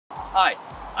Hi,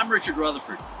 I'm Richard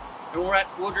Rutherford, and we're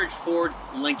at Woodridge Ford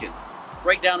Lincoln,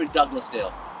 right down in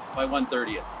Douglasdale by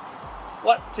 130th.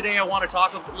 Today I want to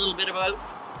talk a little bit about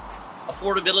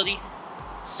affordability,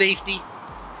 safety,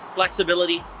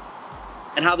 flexibility,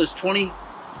 and how this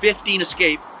 2015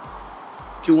 Escape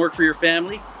can work for your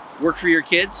family, work for your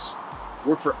kids,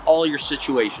 work for all your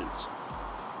situations.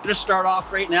 I'm going to start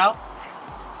off right now.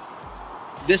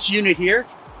 This unit here,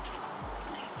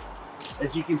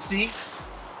 as you can see,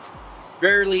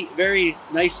 very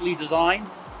nicely designed.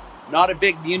 Not a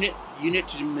big unit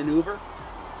to maneuver.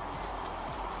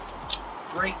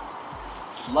 Great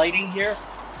lighting here.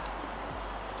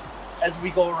 As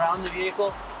we go around the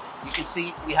vehicle, you can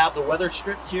see we have the weather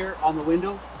strips here on the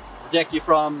window, protect you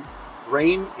from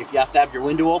rain if you have to have your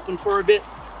window open for a bit.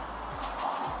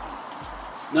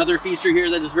 Another feature here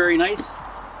that is very nice,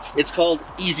 it's called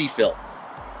Easy Fill.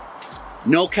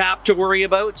 No cap to worry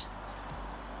about,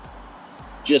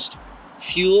 just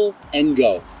fuel and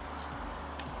go.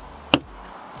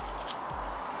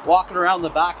 Walking around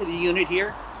the back of the unit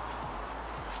here,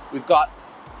 we've got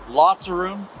lots of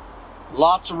room,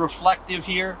 lots of reflective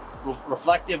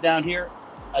down here.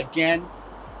 Again,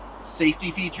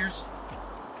 safety features.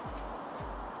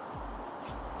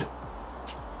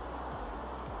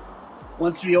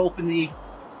 Once we open the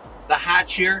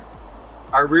hatch here,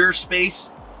 our rear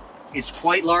space is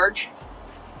quite large.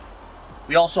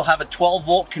 We also have a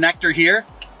 12-volt connector here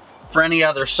for any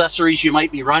other accessories you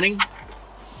might be running.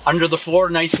 Under the floor,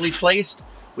 nicely placed.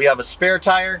 We have a spare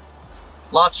tire,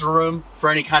 lots of room for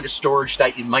any kind of storage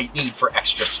that you might need for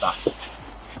extra stuff.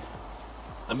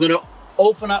 I'm going to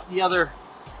open up the other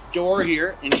door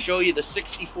here and show you the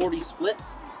 60-40 split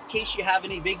in case you have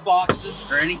any big boxes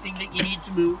or anything that you need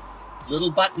to move.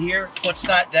 Little button here puts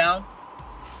that down.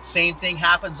 Same thing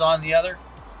happens on the other.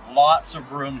 Lots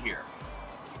of room here.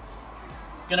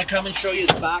 Gonna come and show you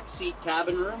the back seat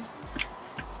cabin room.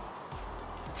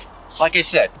 Like I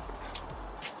said,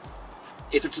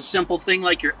 if it's a simple thing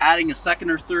like you're adding a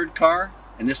second or third car,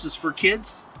 and this is for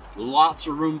kids, lots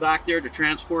of room back there to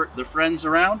transport their friends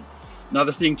around.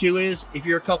 Another thing too is, if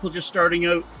you're a couple just starting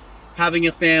out, having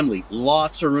a family,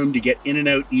 lots of room to get in and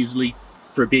out easily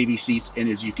for baby seats, and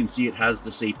as you can see, it has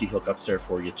the safety hookups there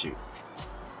for you too.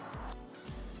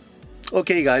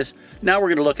 Okay guys, now we're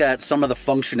going to look at some of the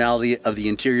functionality of the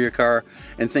interior car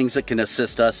and things that can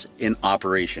assist us in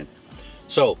operation.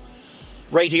 So,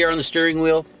 right here on the steering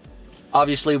wheel,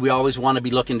 obviously we always want to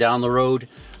be looking down the road.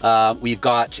 We've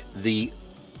got the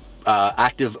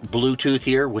active Bluetooth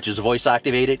here, which is voice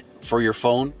activated for your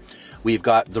phone. We've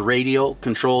got the radio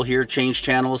control here, change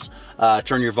channels,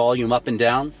 turn your volume up and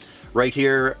down. Right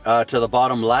here to the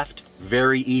bottom left,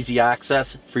 very easy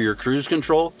access for your cruise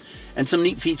control. And some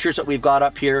neat features that we've got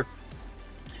up here,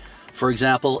 for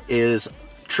example, is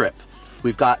Trip.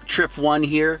 We've got Trip 1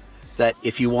 here, that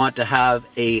if you want to have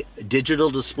a digital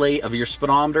display of your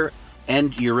speedometer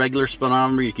and your regular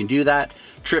speedometer, you can do that.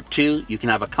 Trip 2, you can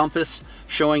have a compass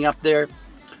showing up there.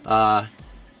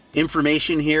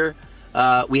 Information here,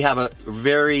 we have a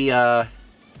very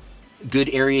good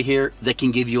area here that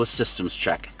can give you a systems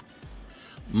check.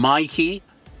 My Key,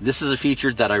 this is a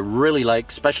feature that I really like,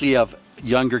 especially of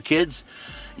younger kids.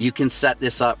 You can set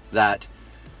this up that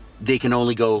they can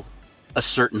only go a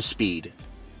certain speed,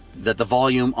 that the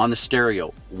volume on the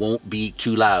stereo won't be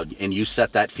too loud, and you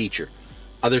set that feature.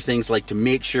 Other things like to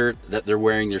make sure that they're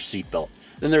wearing their seatbelt.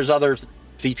 Then there's other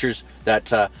features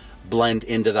that blend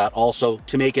into that also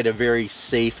to make it a very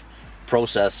safe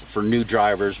process for new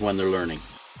drivers when they're learning.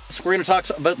 So we're going to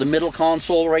talk about the middle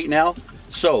console right now.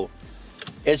 So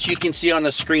as you can see on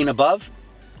the screen above,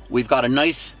 we've got a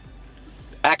nice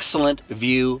excellent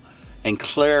view and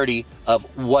clarity of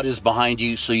what is behind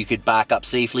you so you could back up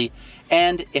safely.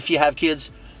 And if you have kids,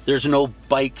 there's no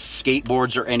bikes,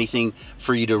 skateboards, or anything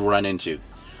for you to run into.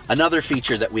 Another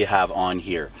feature that we have on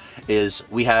here is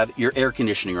we have your air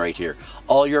conditioning right here.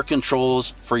 All your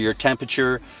controls for your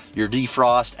temperature, your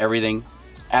defrost, everything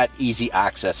at easy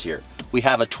access here. We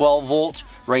have a 12-volt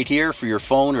right here for your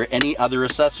phone or any other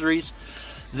accessories.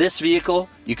 This vehicle,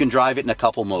 you can drive it in a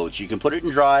couple modes. You can put it in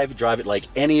drive it like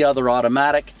any other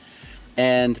automatic.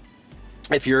 And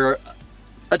if you're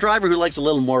a driver who likes a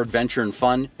little more adventure and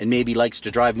fun and maybe likes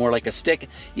to drive more like a stick,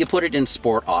 you put it in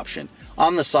sport option.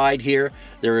 On the side here,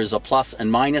 there is a plus and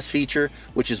minus feature,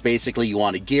 which is basically you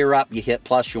want to gear up, you hit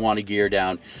plus, you want to gear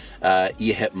down,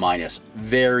 you hit minus.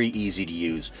 Very easy to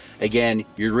use. Again,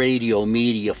 your radio,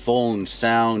 media, phone,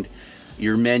 sound,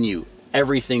 your menu,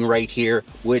 everything right here,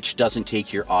 which doesn't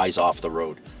take your eyes off the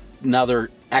road. Another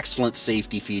excellent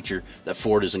safety feature that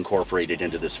Ford has incorporated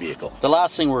into this vehicle. The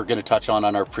last thing we're going to touch on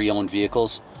our pre-owned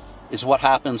vehicles is what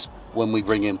happens when we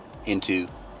bring in into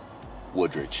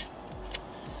Woodridge.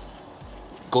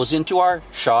 Goes into our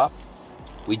shop.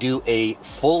 We do a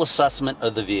full assessment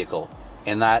of the vehicle,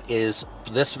 and that is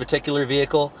this particular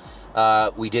vehicle.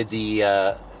 We did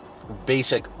the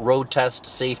basic road test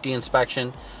safety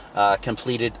inspection,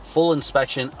 completed full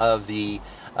inspection of the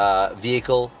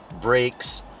vehicle,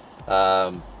 brakes,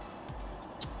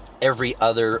 every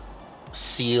other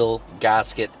seal,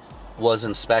 gasket was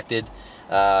inspected.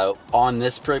 On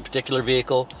this particular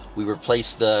vehicle, we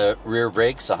replaced the rear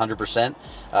brakes 100%,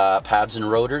 pads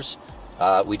and rotors.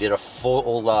 We did a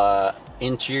full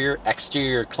interior,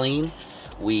 exterior clean.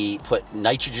 We put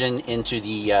nitrogen into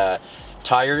the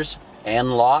tires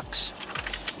and locks.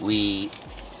 We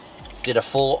did a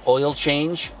full oil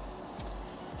change,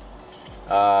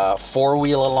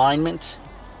 four-wheel alignment,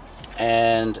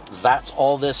 and that's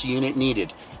all this unit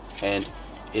needed. And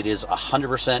it is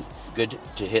 100% good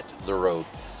to hit the road.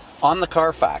 On the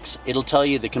Carfax, it'll tell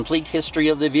you the complete history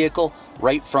of the vehicle,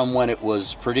 right from when it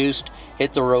was produced,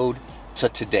 hit the road, to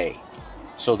today.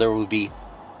 So there will be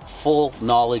full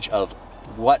knowledge of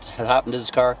what had happened to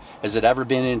this car. Has it ever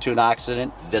been into an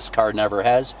accident? This car never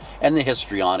has. And the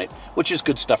history on it, which is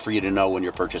good stuff for you to know when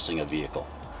you're purchasing a vehicle.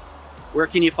 Where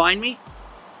can you find me?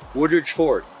 Woodridge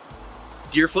Ford,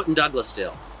 Deerfoot and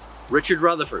Douglasdale. Richard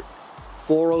Rutherford,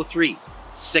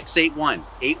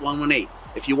 403-681-8118.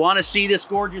 If you want to see this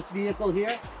gorgeous vehicle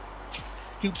here,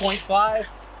 2.5,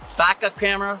 backup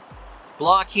camera,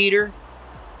 block heater,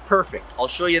 perfect. I'll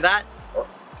show you that, or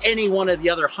any one of the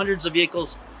other hundreds of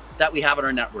vehicles that we have in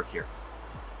our network here.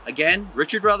 Again,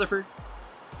 Richard Rutherford,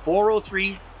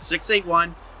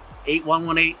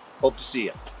 403-681-8118. Hope to see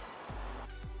you.